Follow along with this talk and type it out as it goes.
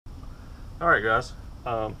Alright guys,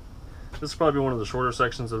 this is probably one of the shorter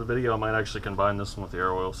sections of the video. I might actually combine this one with the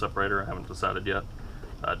air oil separator. I haven't decided yet.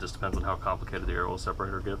 It just depends on how complicated the air oil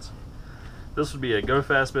separator gets. This would be a Go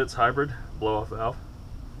Fast Bits hybrid blow-off valve.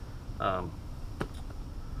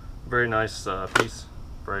 Very nice piece,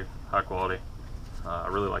 very high quality. I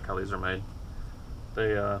really like how these are made.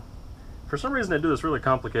 They, for some reason, they do this really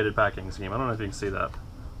complicated packing scheme. I don't know if you can see that.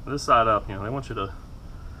 This side up, you know, they want you to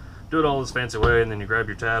do it all this fancy way, and then you grab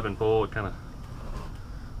your tab and pull. It kind of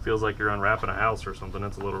feels like you're unwrapping a house or something.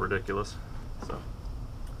 It's a little ridiculous. So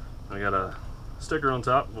I got a sticker on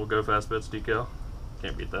top. We'll Go Fast Bits decal.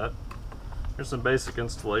 Can't beat that. Here's some basic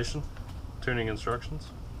installation, tuning instructions,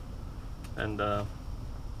 and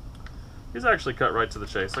these actually cut right to the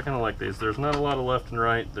chase. I kind of like these. There's not a lot of left and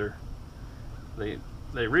right. They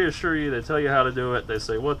reassure you. They tell you how to do it. They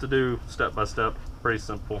say what to do step by step. Pretty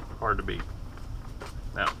simple, hard to beat.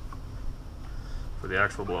 Now, for the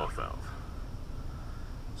actual blow-off valve.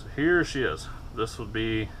 So here she is. This would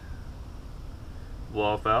be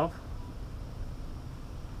blow-off valve.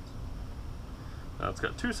 Now it's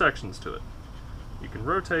got two sections to it. You can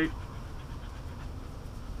rotate,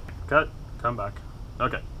 cut, come back.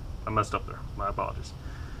 Okay, I messed up there. My apologies.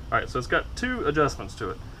 Alright, so it's got two adjustments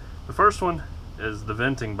to it. The first one is the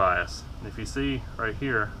venting bias. And if you see right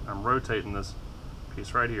here, I'm rotating this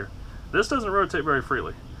piece right here. This doesn't rotate very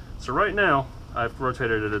freely. So right now, I've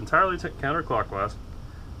rotated it entirely counterclockwise.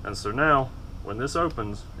 And so now, when this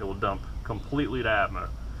opens, it will dump completely to Atmo.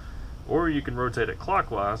 Or you can rotate it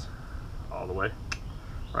clockwise, all the way,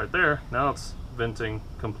 right there. Now it's venting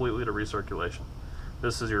completely to recirculation.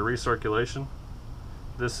 This is your recirculation.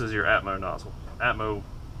 This is your Atmo nozzle. Atmo,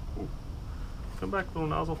 ooh, come back, little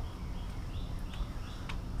nozzle.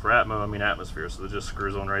 For Atmo, I mean atmosphere, so it just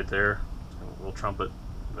screws on right there. A little trumpet,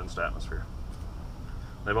 vents to atmosphere.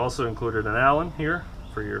 They've also included an Allen here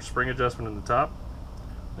for your spring adjustment in the top.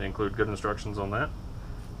 They include good instructions on that.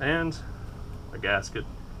 And a gasket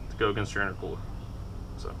to go against your intercooler.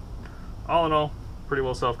 So, all in all, pretty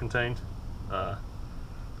well self-contained. A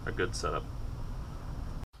good setup.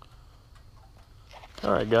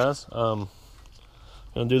 Alright guys, gonna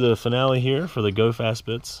do the finale here for the Go Fast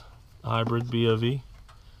Bits hybrid BOV.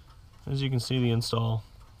 As you can see, the install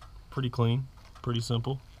pretty clean, pretty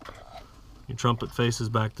simple. Your trumpet faces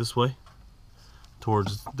back this way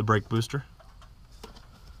towards the brake booster.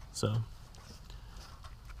 So,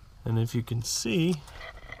 and if you can see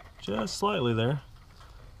just slightly there,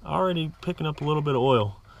 already picking up a little bit of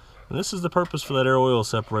oil. And this is the purpose for that air oil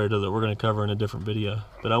separator that we're going to cover in a different video.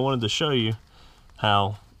 But I wanted to show you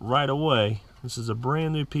how right away, this is a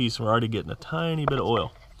brand new piece, we're already getting a tiny bit of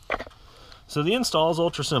oil. So the install is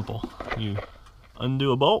ultra simple. You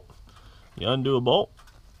undo a bolt, you undo a bolt.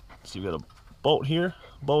 So you've got a bolt here,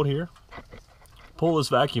 pull this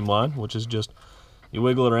vacuum line, which is just, you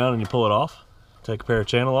wiggle it around and you pull it off. Take a pair of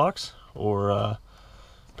channel locks or a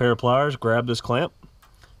pair of pliers, grab this clamp,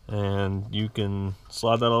 and you can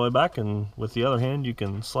slide that all the way back, and with the other hand you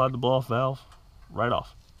can slide the blow-off valve right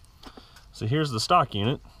off. So here's the stock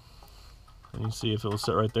unit, and you can see if it will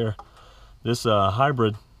sit right there. This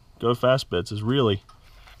hybrid Go Fast Bits is really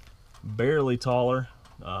barely taller,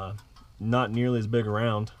 not nearly as big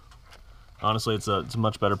around. Honestly, it's a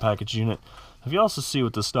much better packaged unit. If you also see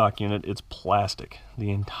with the stock unit, it's plastic. The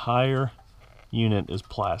entire unit is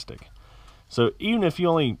plastic. So even if you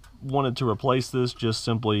only wanted to replace this just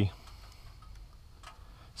simply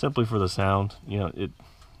for the sound, you know,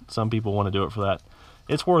 some people want to do it for that.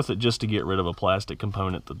 It's worth it just to get rid of a plastic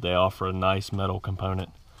component that they offer a nice metal component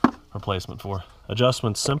replacement for.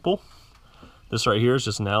 Adjustment's simple. This right here is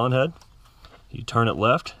just an Allen head. You turn it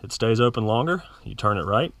left, it stays open longer. You turn it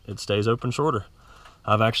right, it stays open shorter.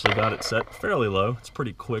 I've actually got it set fairly low. It's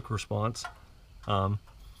pretty quick response. If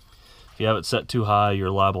you have it set too high, you're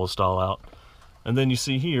liable to stall out. And then you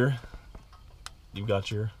see here, you've got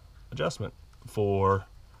your adjustment for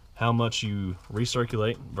how much you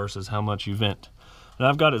recirculate versus how much you vent. And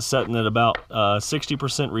I've got it setting at about 60%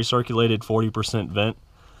 recirculated, 40% vent.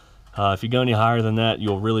 If you go any higher than that,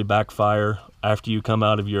 you'll really backfire after you come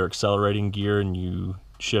out of your accelerating gear and you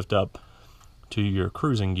shift up to your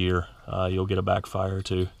cruising gear. You'll get a backfire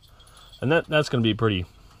too. And that's going to be pretty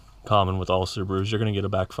common with all Subarus. You're going to get a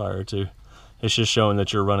backfire too. It's just showing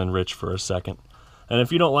that you're running rich for a second. And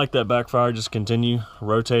if you don't like that backfire, just continue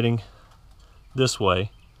rotating this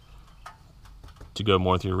way to go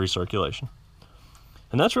more through recirculation.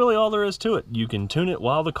 And that's really all there is to it. You can tune it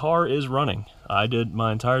while the car is running. I did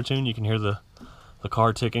my entire tune. You can hear the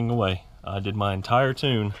car ticking away. I did my entire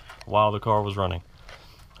tune while the car was running.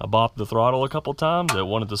 I bopped the throttle a couple times. It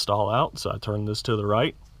wanted to stall out, so I turned this to the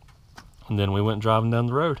right. And then we went driving down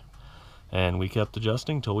the road. And we kept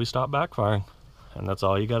adjusting till we stopped backfiring. And that's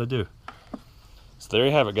all you got to do. So there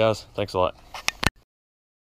you have it, guys. Thanks a lot.